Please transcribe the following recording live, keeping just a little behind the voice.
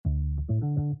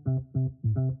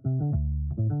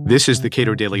This is the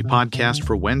Cato Daily Podcast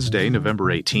for Wednesday, November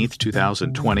 18th,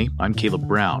 2020. I'm Caleb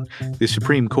Brown. The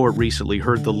Supreme Court recently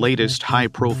heard the latest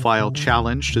high-profile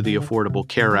challenge to the Affordable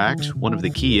Care Act. One of the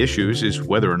key issues is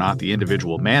whether or not the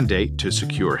individual mandate to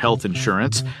secure health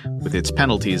insurance, with its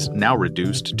penalties now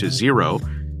reduced to zero,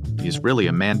 is really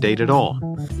a mandate at all.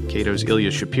 Cato's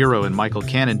Ilya Shapiro and Michael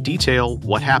Cannon detail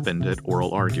what happened at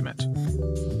oral argument.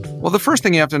 Well, the first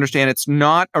thing you have to understand, it's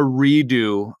not a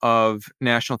redo of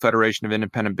National Federation of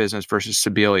Independent Business versus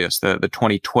Sebelius, the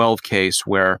 2012 case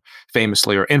where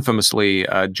famously or infamously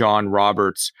John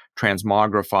Roberts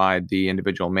transmogrified the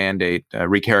individual mandate,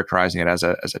 recharacterizing it as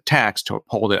a tax to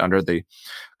uphold it under the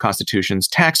Constitution's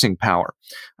taxing power.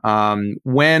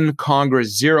 When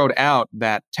Congress zeroed out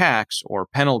that tax or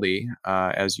penalty,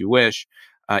 as you wish,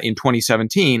 in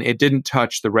 2017, it didn't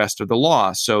touch the rest of the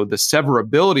law. So the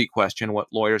severability question, what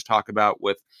lawyers talk about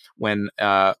with when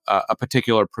a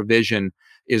particular provision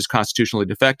is constitutionally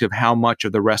defective, how much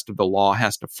of the rest of the law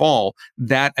has to fall,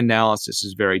 that analysis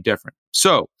is very different.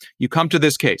 So you come to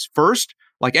this case. First,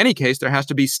 like any case, there has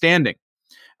to be standing.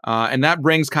 And that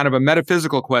brings kind of a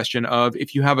metaphysical question of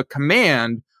if you have a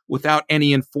command without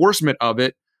any enforcement of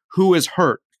it, who is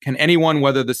hurt? Can anyone,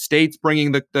 whether the state's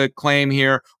bringing the claim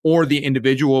here or the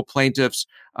individual plaintiffs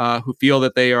who feel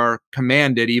that they are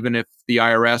commanded, even if the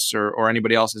IRS or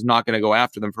anybody else is not going to go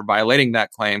after them for violating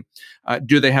that claim,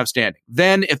 do they have standing?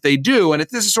 Then if they do, and if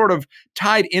this is sort of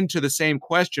tied into the same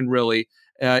question really,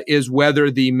 is whether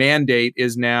the mandate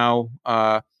is now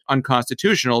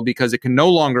unconstitutional because it can no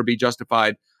longer be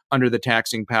justified under the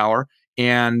taxing power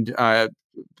and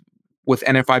with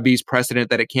NFIB's precedent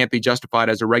that it can't be justified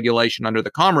as a regulation under the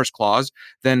Commerce Clause,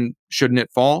 then shouldn't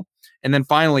it fall? And then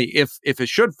finally, if it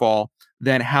should fall,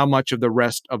 then how much of the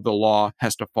rest of the law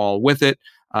has to fall with it?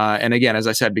 And again, as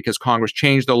I said, because Congress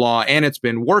changed the law and it's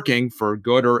been working for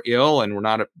good or ill, and we're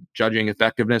not judging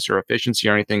effectiveness or efficiency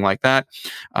or anything like that.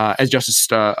 As Justice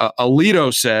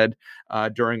Alito said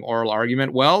during oral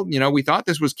argument, well, we thought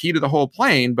this was key to the whole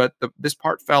plane, but this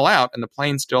part fell out and the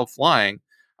plane's still flying.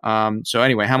 So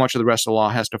anyway, how much of the rest of the law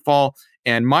has to fall?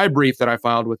 And my brief that I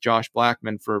filed with Josh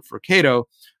Blackman for Cato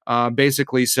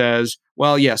basically says,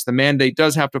 well, yes, the mandate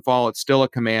does have to fall. It's still a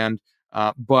command.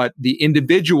 But the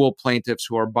individual plaintiffs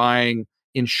who are buying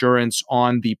insurance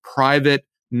on the private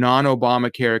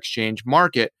non-Obamacare exchange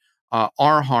market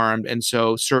are harmed. And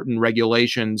so certain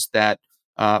regulations that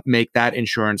make that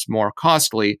insurance more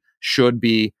costly should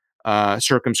be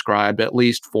circumscribed, at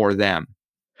least for them.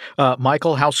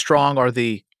 Michael, how strong are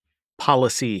the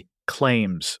policy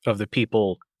claims of the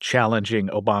people challenging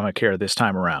Obamacare this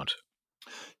time around?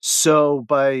 So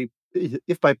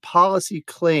if by policy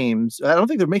claims, I don't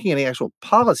think they're making any actual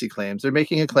policy claims. They're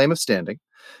making a claim of standing.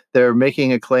 They're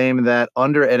making a claim that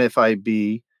under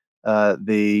NFIB,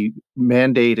 the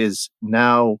mandate is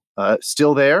now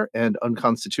still there and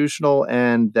unconstitutional,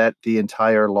 and that the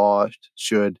entire law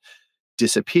should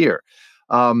disappear.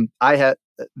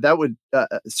 That would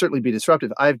certainly be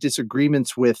disruptive. I have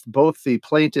disagreements with both the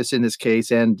plaintiffs in this case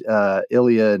and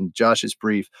Ilya and Josh's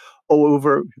brief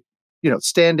over,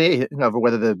 standing over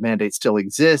whether the mandate still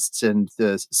exists and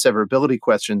the severability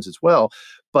questions as well.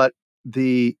 But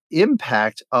the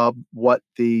impact of what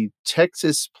the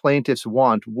Texas plaintiffs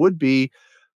want would be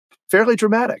fairly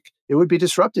dramatic. It would be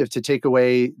disruptive to take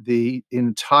away the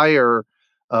entire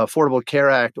Affordable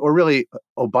Care Act, or really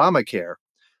Obamacare.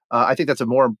 I think that's a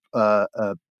more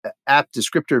apt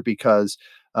descriptor because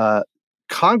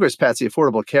Congress passed the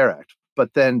Affordable Care Act,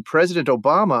 but then President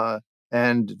Obama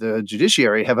and the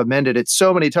judiciary have amended it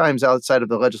so many times outside of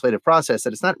the legislative process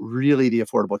that it's not really the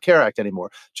Affordable Care Act anymore.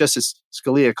 Justice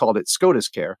Scalia called it SCOTUS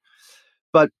Care.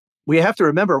 But we have to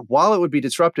remember, while it would be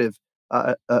disruptive,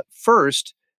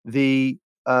 first, the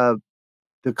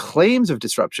claims of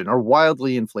disruption are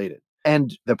wildly inflated.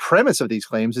 And the premise of these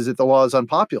claims is that the law is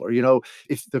unpopular.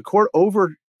 If the court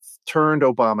overturned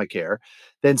Obamacare,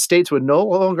 then states would no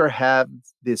longer have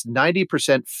this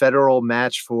 90% federal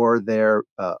match for their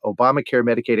Obamacare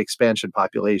Medicaid expansion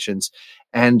populations.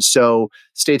 And so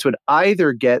states would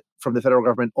either get from the federal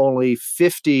government only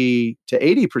 50 to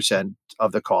 80%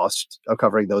 of the cost of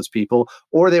covering those people,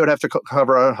 or they would have to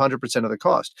cover 100% of the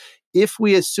cost. If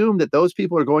we assume that those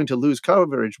people are going to lose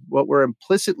coverage, what we're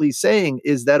implicitly saying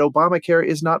is that Obamacare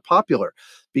is not popular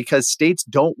because states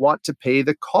don't want to pay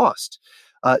the cost.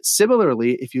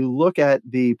 Similarly, if you look at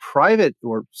the private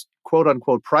or quote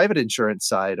unquote private insurance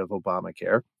side of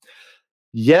Obamacare,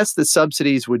 yes, the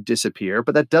subsidies would disappear,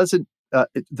 but that doesn't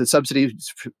the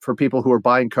subsidies for people who are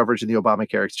buying coverage in the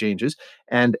Obamacare exchanges,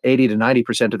 and 80 to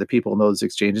 90% of the people in those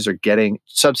exchanges are getting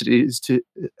subsidies to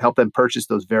help them purchase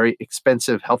those very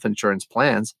expensive health insurance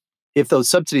plans. If those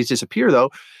subsidies disappear,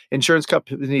 though, insurance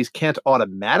companies can't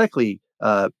automatically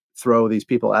throw these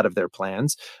people out of their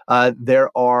plans. There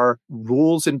are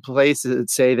rules in place that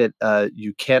say that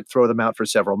you can't throw them out for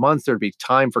several months. There'd be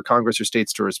time for Congress or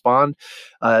states to respond.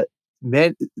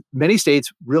 Many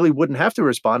states really wouldn't have to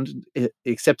respond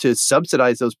except to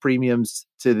subsidize those premiums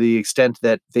to the extent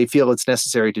that they feel it's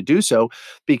necessary to do so,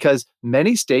 because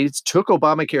many states took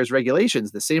Obamacare's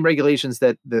regulations, the same regulations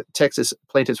that the Texas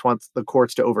plaintiffs want the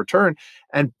courts to overturn,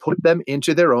 and put them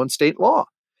into their own state law.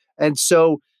 And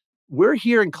so we're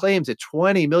hearing claims that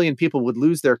 20 million people would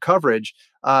lose their coverage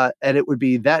and it would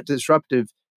be that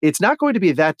disruptive. It's not going to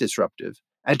be that disruptive.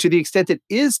 And to the extent it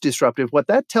is disruptive, what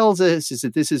that tells us is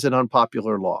that this is an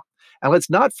unpopular law. And let's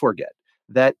not forget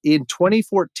that in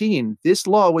 2014, this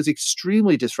law was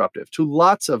extremely disruptive to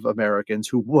lots of Americans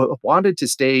who wanted to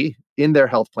stay in their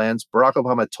health plans. Barack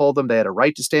Obama told them they had a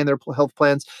right to stay in their health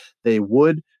plans. They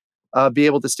would be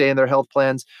able to stay in their health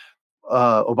plans.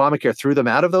 Obamacare threw them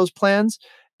out of those plans.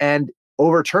 And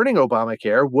overturning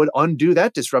Obamacare would undo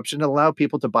that disruption and allow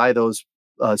people to buy those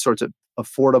sorts of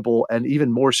affordable and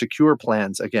even more secure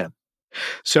plans again.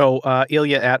 So,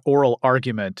 Ilya, at oral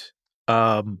argument,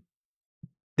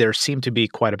 there seemed to be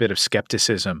quite a bit of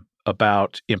skepticism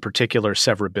about, in particular,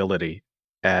 severability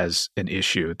as an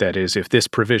issue. That is, if this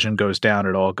provision goes down,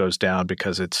 it all goes down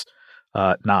because it's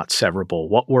not severable.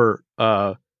 What were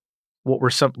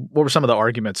some of the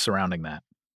arguments surrounding that?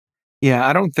 Yeah,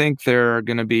 I don't think there's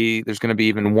going to be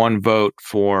even one vote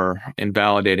for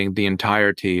invalidating the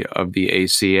entirety of the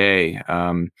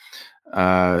ACA.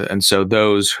 And so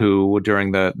those who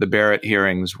during the Barrett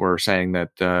hearings were saying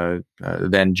that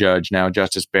then Judge, now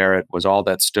Justice Barrett, was all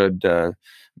that stood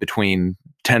between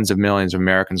tens of millions of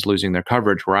Americans losing their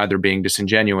coverage were either being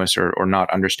disingenuous or not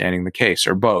understanding the case,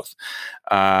 or both.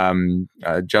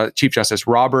 Chief Justice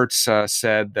Roberts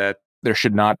said that there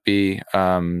should not be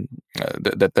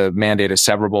that the mandate is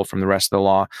severable from the rest of the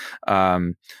law.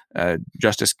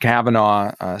 Justice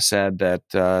Kavanaugh said that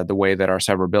the way that our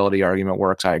severability argument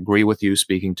works, I agree with you,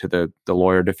 speaking to the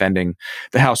lawyer defending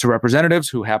the House of Representatives,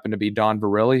 who happened to be Don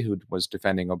Verrilli, who was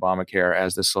defending Obamacare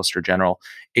as the Solicitor General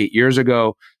 8 years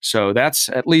ago. So that's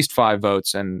at least 5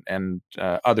 votes, and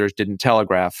others didn't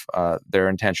telegraph their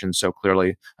intentions so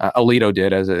clearly. Alito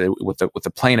did, with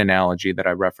the plane analogy that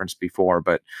I referenced before.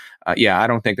 But I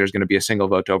don't think there's going to be a single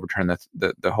vote to overturn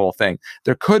the whole thing.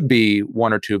 There could be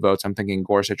 1 or 2 votes. I'm thinking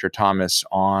Gorsuch or Thomas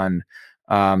on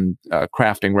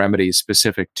crafting remedies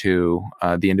specific to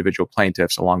the individual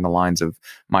plaintiffs along the lines of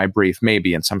my brief,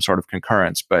 maybe in some sort of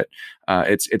concurrence. But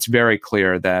it's very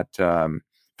clear that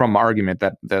from argument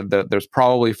that there's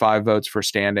probably 5 votes for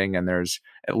standing, and there's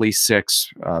at least 6,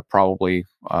 probably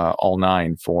all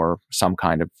 9 for some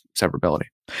kind of severability.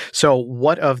 So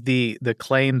what of the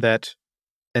claim that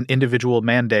an individual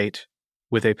mandate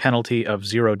with a penalty of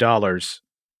 $0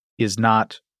 is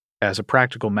not, as a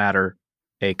practical matter,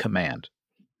 a command?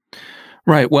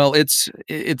 Right. Well, it's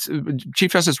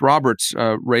Chief Justice Roberts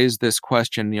raised this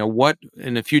question. What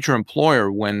in a future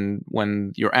employer,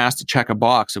 when you're asked to check a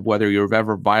box of whether you've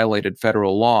ever violated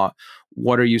federal law,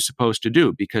 what are you supposed to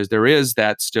do? Because there is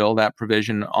that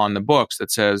provision on the books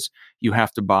that says you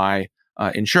have to buy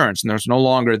insurance, and there's no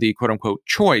longer the quote unquote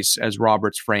choice, as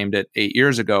Roberts framed it 8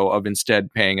 years ago, of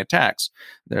instead paying a tax.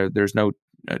 There's no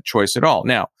choice at all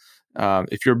now.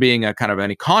 If you're being a kind of an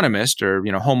economist or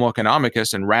homo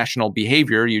economicus and rational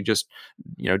behavior, you just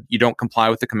you don't comply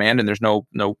with the command, and there's no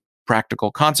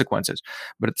practical consequences.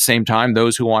 But at the same time,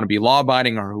 those who want to be law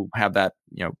abiding or who have that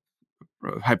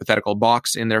hypothetical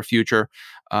box in their future,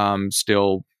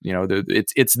 still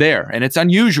it's there, and it's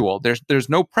unusual. There's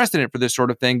no precedent for this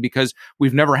sort of thing because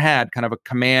we've never had kind of a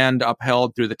command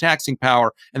upheld through the taxing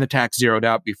power and the tax zeroed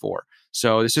out before.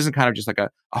 So this isn't kind of just like a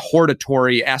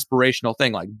hortatory aspirational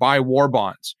thing like buy war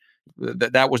bonds.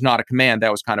 That was not a command.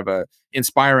 That was kind of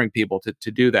inspiring people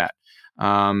to do that.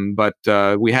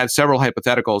 But we had several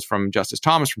hypotheticals from Justice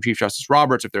Thomas, from Chief Justice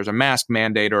Roberts, if there's a mask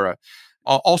mandate or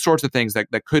all sorts of things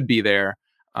that could be there.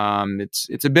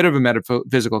 It's a bit of a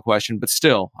metaphysical question, but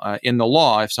still, in the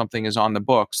law, if something is on the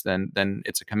books, then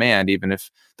it's a command, even if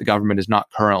the government is not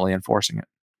currently enforcing it.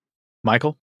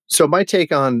 Michael? So my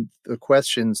take on the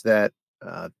questions that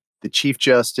the Chief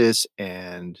Justice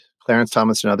and Clarence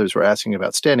Thomas and others were asking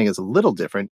about standing is a little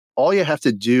different. All you have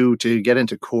to do to get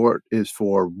into court is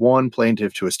for one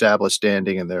plaintiff to establish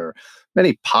standing, and there are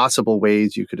many possible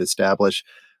ways you could establish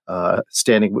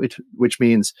standing, which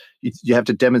means you have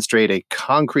to demonstrate a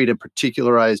concrete and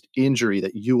particularized injury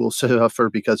that you will suffer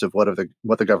because of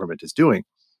what the government is doing.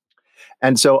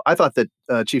 And so I thought that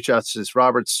Chief Justice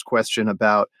Roberts' question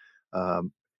about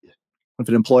if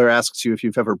an employer asks you if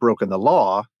you've ever broken the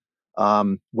law,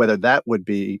 whether that would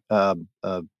be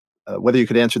whether you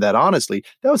could answer that honestly,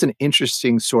 that was an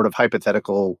interesting sort of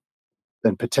hypothetical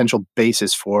and potential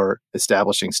basis for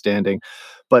establishing standing.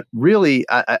 But really,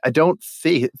 I don't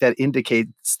think that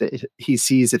indicates that he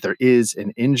sees that there is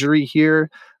an injury here.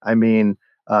 I mean,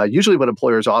 usually what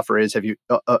employers offer is, have you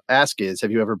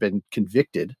ever been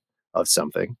convicted of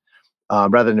something?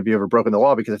 Rather than have you ever broken the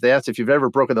law? Because if they ask if you've ever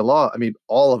broken the law, I mean,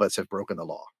 all of us have broken the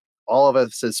law. All of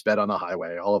us have sped on the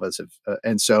highway. All of us have,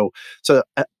 and so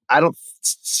I don't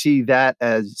see that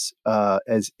as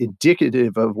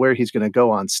indicative of where he's going to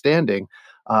go on standing.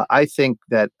 I think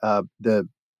that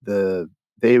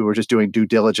they were just doing due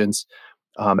diligence,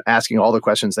 asking all the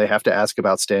questions they have to ask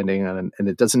about standing, and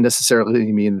it doesn't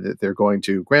necessarily mean that they're going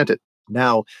to grant it.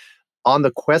 Now, on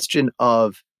the question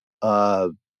of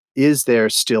is there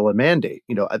still a mandate?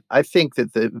 I think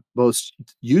that the most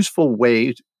useful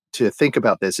way to think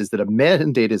about this is that a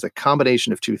mandate is a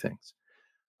combination of two things: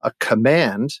 a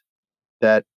command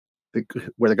where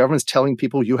the government's telling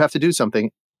people you have to do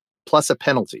something, plus a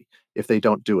penalty if they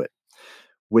don't do it.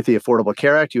 With the Affordable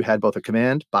Care Act, you had both a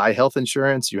command, buy health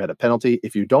insurance, you had a penalty.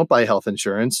 If you don't buy health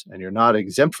insurance and you're not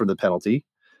exempt from the penalty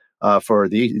for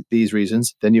these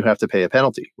reasons, then you have to pay a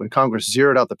penalty. When Congress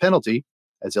zeroed out the penalty,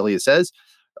 as Ilya says,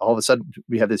 all of a sudden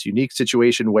we have this unique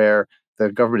situation where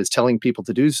the government is telling people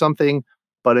to do something,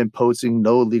 but imposing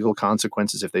no legal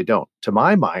consequences if they don't. To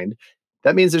my mind,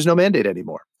 that means there's no mandate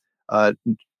anymore.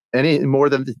 Any more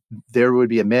than there would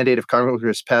be a mandate if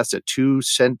Congress passed a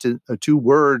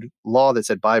two-word law that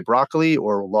said buy broccoli,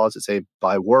 or laws that say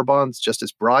buy war bonds.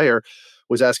 Justice Breyer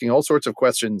was asking all sorts of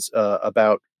questions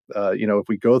about, if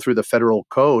we go through the federal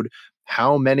code,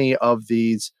 how many of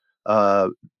these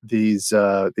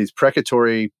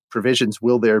precatory provisions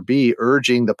will there be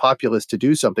urging the populace to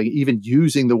do something, even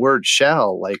using the word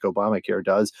shall, like Obamacare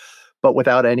does, but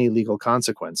without any legal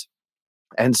consequence.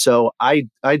 And so I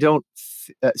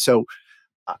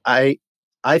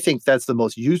think that's the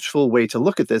most useful way to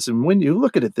look at this. And when you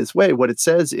look at it this way, what it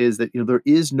says is that there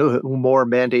is no more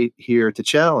mandate here to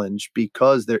challenge,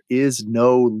 because there is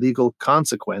no legal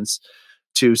consequence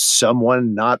to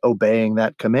someone not obeying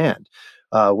that command,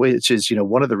 which is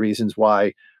one of the reasons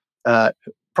why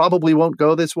probably won't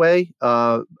go this way.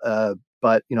 But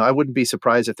I wouldn't be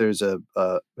surprised if there's a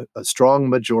strong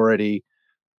majority.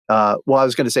 I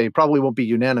was going to say probably won't be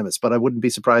unanimous, but I wouldn't be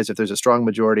surprised if there's a strong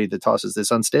majority that tosses this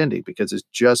on standing, because there's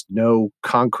just no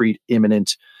concrete,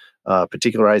 imminent,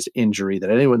 particularized injury that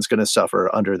anyone's going to suffer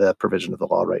under that provision of the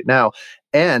law right now.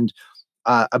 And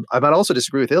I might also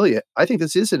disagree with Ilya. I think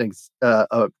this is an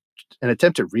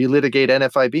attempt to relitigate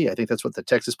NFIB. I think that's what the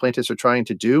Texas plaintiffs are trying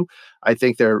to do. I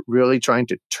think they're really trying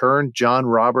to turn John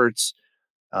Roberts'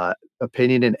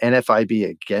 opinion in NFIB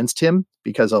against him,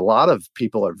 because a lot of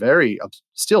people are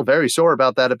still very sore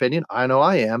about that opinion. I know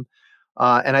I am.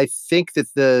 And I think that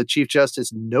the Chief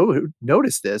Justice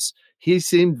noticed this. He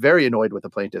seemed very annoyed with the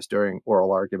plaintiffs during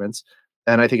oral arguments.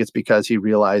 And I think it's because he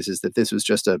realizes that this was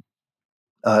just a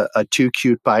too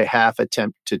cute by half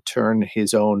attempt to turn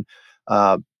his own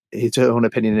opinion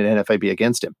in NFIB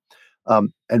against him.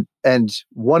 And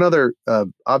one other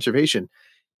observation: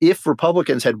 if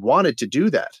Republicans had wanted to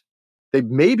do that, they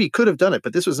maybe could have done it,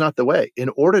 but this was not the way. In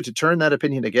order to turn that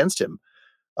opinion against him,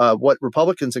 what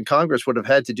Republicans in Congress would have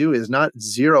had to do is not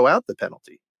zero out the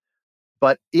penalty,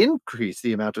 but increase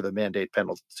the amount of the mandate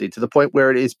penalty to the point where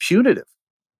it is punitive,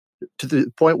 to the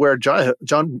point where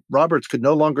John Roberts could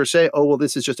no longer say, oh, well,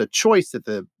 this is just a choice that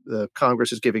the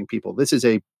Congress is giving people. This is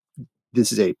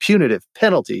a punitive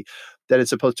penalty that is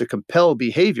supposed to compel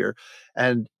behavior.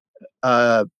 And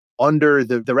under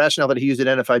the rationale that he used in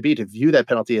NFIB to view that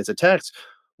penalty as a tax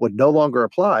would no longer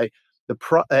apply.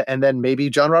 And then maybe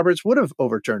John Roberts would have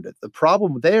overturned it. The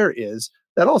problem there is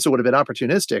that also would have been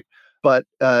opportunistic, but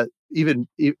an even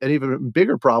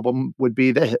bigger problem would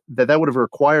be that would have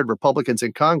required Republicans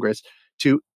in Congress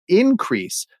to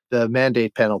increase the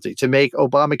mandate penalty, to make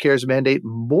Obamacare's mandate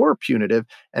more punitive.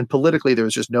 And politically, there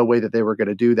was just no way that they were going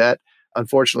to do that.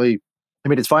 Unfortunately, I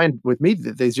mean, it's fine with me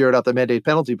that they zeroed out the mandate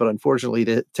penalty, but unfortunately,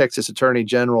 the Texas Attorney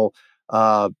General,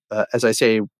 as I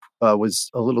say,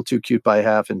 was a little too cute by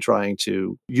half in trying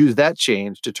to use that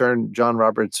change to turn John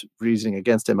Roberts' reasoning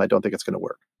against him. I don't think it's going to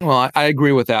work. Well, I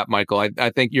agree with that, Michael.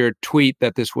 I think your tweet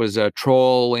that this was a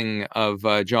trolling of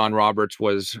John Roberts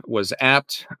was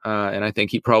apt, and I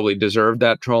think he probably deserved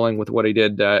that trolling with what he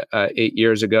did 8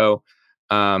 years ago.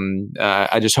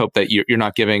 I just hope that you're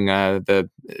not giving the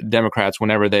Democrats,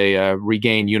 whenever they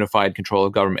regain unified control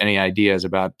of government, any ideas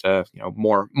about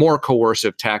more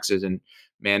coercive taxes and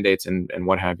mandates and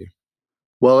what have you.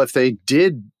 Well, if they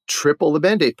did triple the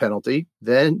mandate penalty,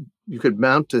 then you could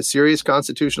mount a serious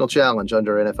constitutional challenge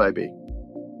under NFIB.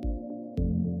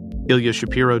 Ilya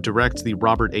Shapiro directs the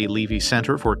Robert A. Levy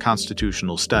Center for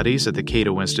Constitutional Studies at the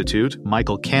Cato Institute.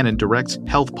 Michael Cannon directs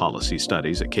Health Policy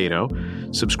Studies at Cato.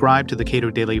 Subscribe to the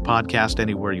Cato Daily Podcast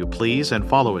anywhere you please and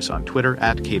follow us on Twitter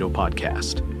 @Cato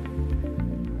Podcast.